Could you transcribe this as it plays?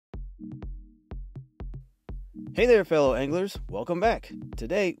Hey there, fellow anglers, welcome back.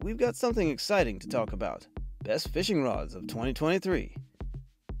 Today, we've got something exciting to talk about. Best fishing rods of 2023.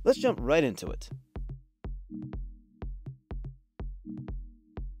 Let's jump right into it.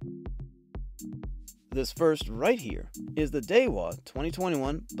 This first right here is the DAIWA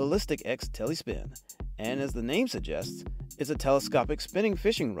 2021 Ballistic X Tele Spin, and as the name suggests, it's a telescopic spinning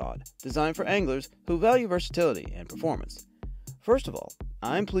fishing rod designed for anglers who value versatility and performance. First of all,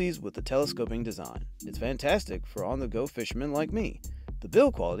 I'm pleased with the telescoping design. It's fantastic for on-the-go fishermen like me. The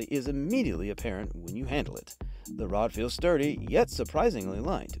build quality is immediately apparent when you handle it. The rod feels sturdy, yet surprisingly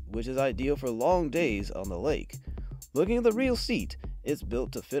light, which is ideal for long days on the lake. Looking at the reel seat, it's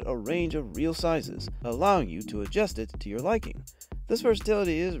built to fit a range of reel sizes, allowing you to adjust it to your liking. This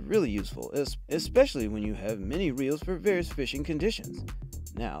versatility is really useful, especially when you have many reels for various fishing conditions.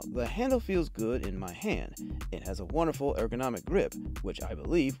 Now, the handle feels good in my hand. It has a wonderful ergonomic grip, which I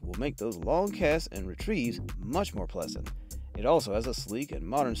believe will make those long casts and retrieves much more pleasant. It also has a sleek and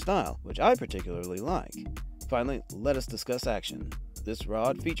modern style, which I particularly like. Finally, let us discuss action. This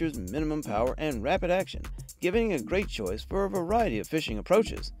rod features minimum power and rapid action, giving a great choice for a variety of fishing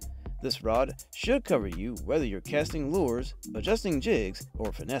approaches. This rod should cover you whether you're casting lures, adjusting jigs,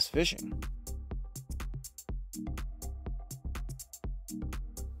 or finesse fishing.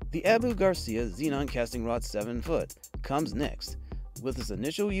 The Abu Garcia Zenon casting rod 7-foot comes next. With its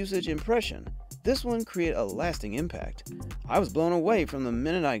initial usage impression, this one created a lasting impact. I was blown away from the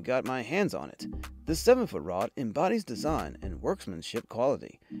minute I got my hands on it. This 7-foot rod embodies design and workmanship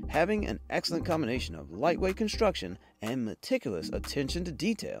quality, having an excellent combination of lightweight construction and meticulous attention to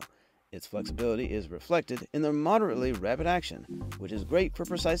detail. Its flexibility is reflected in the moderately rapid action, which is great for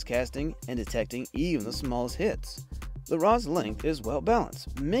precise casting and detecting even the smallest hits. The rod's length is well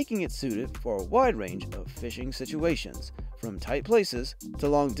balanced, making it suited for a wide range of fishing situations, from tight places to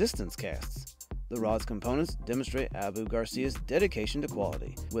long distance casts. The rod's components demonstrate Abu Garcia's dedication to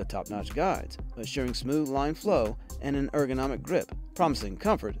quality, with top-notch guides, assuring smooth line flow and an ergonomic grip, promising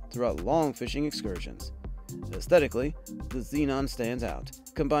comfort throughout long fishing excursions. Aesthetically, the Zenon stands out,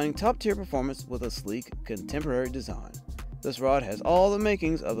 combining top-tier performance with a sleek, contemporary design. This rod has all the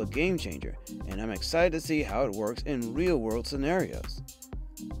makings of a game changer, and I'm excited to see how it works in real-world scenarios.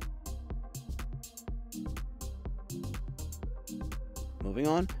 Moving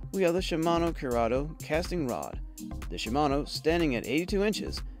on, we have the Shimano Curado casting rod. The Shimano, standing at 82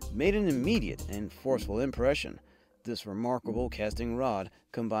 inches, made an immediate and forceful impression. This remarkable casting rod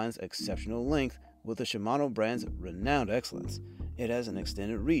combines exceptional length with the Shimano brand's renowned excellence. It has an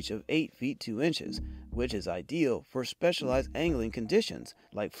extended reach of 8 feet 2 inches, which is ideal for specialized angling conditions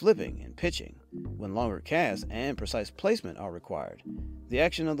like flipping and pitching, when longer casts and precise placement are required. The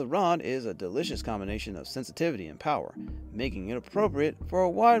action of the rod is a delicious combination of sensitivity and power, making it appropriate for a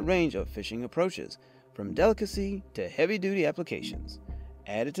wide range of fishing approaches, from delicacy to heavy-duty applications.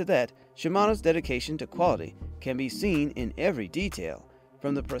 Added to that, Shimano's dedication to quality can be seen in every detail,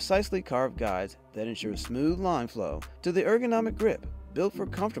 from the precisely carved guides that ensure smooth line flow to the ergonomic grip built for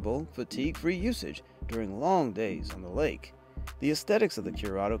comfortable, fatigue-free usage during long days on the lake. The aesthetics of the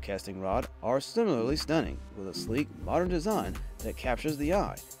Curado casting rod are similarly stunning, with a sleek, modern design that captures the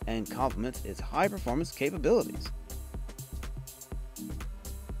eye and complements its high-performance capabilities.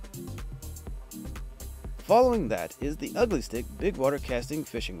 Following that is the Ugly Stik Bigwater casting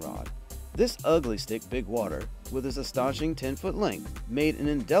fishing rod. This Ugly Stik Bigwater, with its astonishing 10-foot length, made an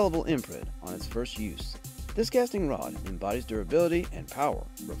indelible imprint on its first use. This casting rod embodies durability and power,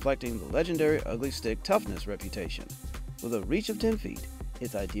 reflecting the legendary Ugly Stik toughness reputation. With a reach of 10 feet,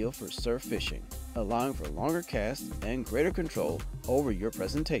 it's ideal for surf fishing, allowing for longer casts and greater control over your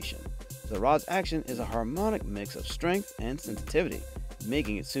presentation. The rod's action is a harmonic mix of strength and sensitivity,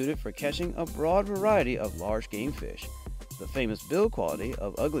 making it suited for catching a broad variety of large game fish. The famous build quality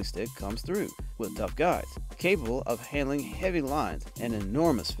of Ugly Stik comes through, with tough guides, capable of handling heavy lines and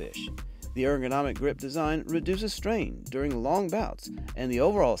enormous fish. The ergonomic grip design reduces strain during long bouts, and the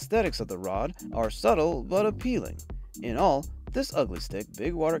overall aesthetics of the rod are subtle but appealing. In all, this Ugly Stik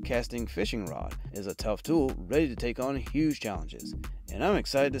Bigwater casting fishing rod is a tough tool ready to take on huge challenges, and I'm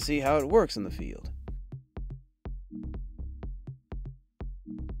excited to see how it works in the field.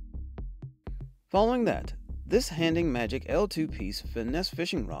 Following that, this Handing Magic L2-piece finesse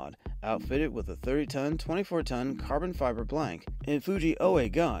fishing rod, outfitted with a 30-ton, 24-ton carbon fiber blank and Fuji OA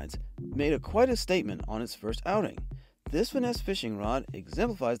guides, made quite a statement on its first outing. This finesse fishing rod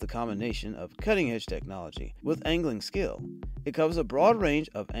exemplifies the combination of cutting-edge technology with angling skill. It covers a broad range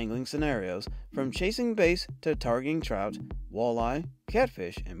of angling scenarios, from chasing bass to targeting trout, walleye,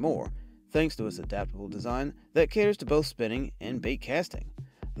 catfish, and more, thanks to its adaptable design that caters to both spinning and bait casting.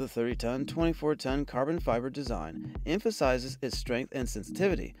 The 30-ton, 24-ton carbon fiber design emphasizes its strength and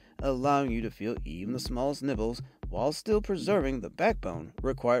sensitivity, allowing you to feel even the smallest nibbles while still preserving the backbone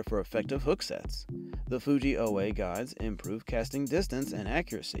required for effective hook sets. The Fuji OA guides improve casting distance and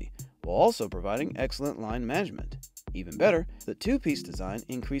accuracy, while also providing excellent line management. Even better, the two-piece design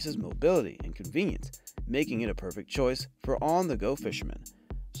increases mobility and convenience, making it a perfect choice for on-the-go fishermen.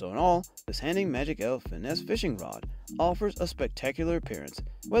 So in all, this handy Magic L finesse fishing rod offers a spectacular appearance,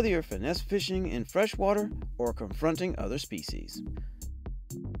 whether you're finesse fishing in freshwater or confronting other species.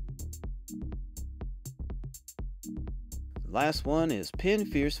 Last one is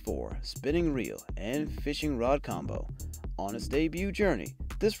PENN Fierce IV spinning reel and fishing rod combo. On its debut journey,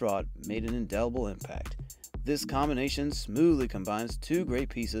 this rod made an indelible impact. This combination smoothly combines two great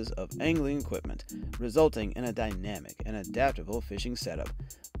pieces of angling equipment, resulting in a dynamic and adaptable fishing setup.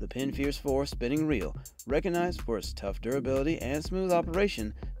 The PENN Fierce IV spinning reel, recognized for its tough durability and smooth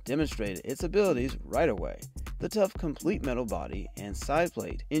operation, demonstrated its abilities right away. The tough complete metal body and side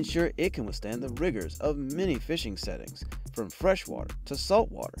plate ensure it can withstand the rigors of many fishing settings, from freshwater to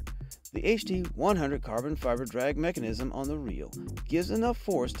saltwater. The HT100 carbon fiber drag mechanism on the reel gives enough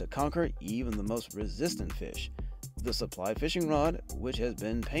force to conquer even the most resistant fish. The supply fishing rod, which has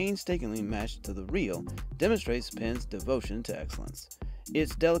been painstakingly matched to the reel, demonstrates PENN's devotion to excellence.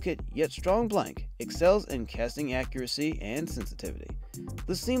 Its delicate yet strong blank excels in casting accuracy and sensitivity.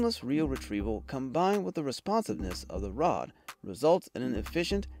 The seamless reel retrieval combined with the responsiveness of the rod results in an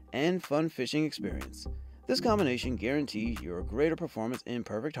efficient and fun fishing experience. This combination guarantees your greater performance in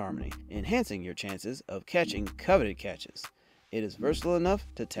perfect harmony, enhancing your chances of catching coveted catches. It is versatile enough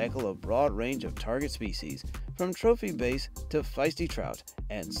to tackle a broad range of target species, from trophy bass to feisty trout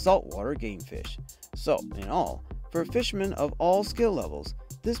and saltwater game fish. So, in all, for fishermen of all skill levels,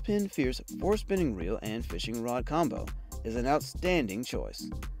 this PENN Fierce IV spinning reel and fishing rod combo is an outstanding choice.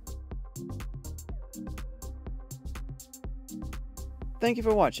 Thank you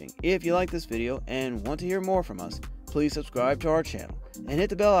for watching. If you like this video and want to hear more from us, please subscribe to our channel and hit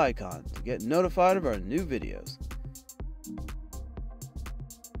the bell icon to get notified of our new videos.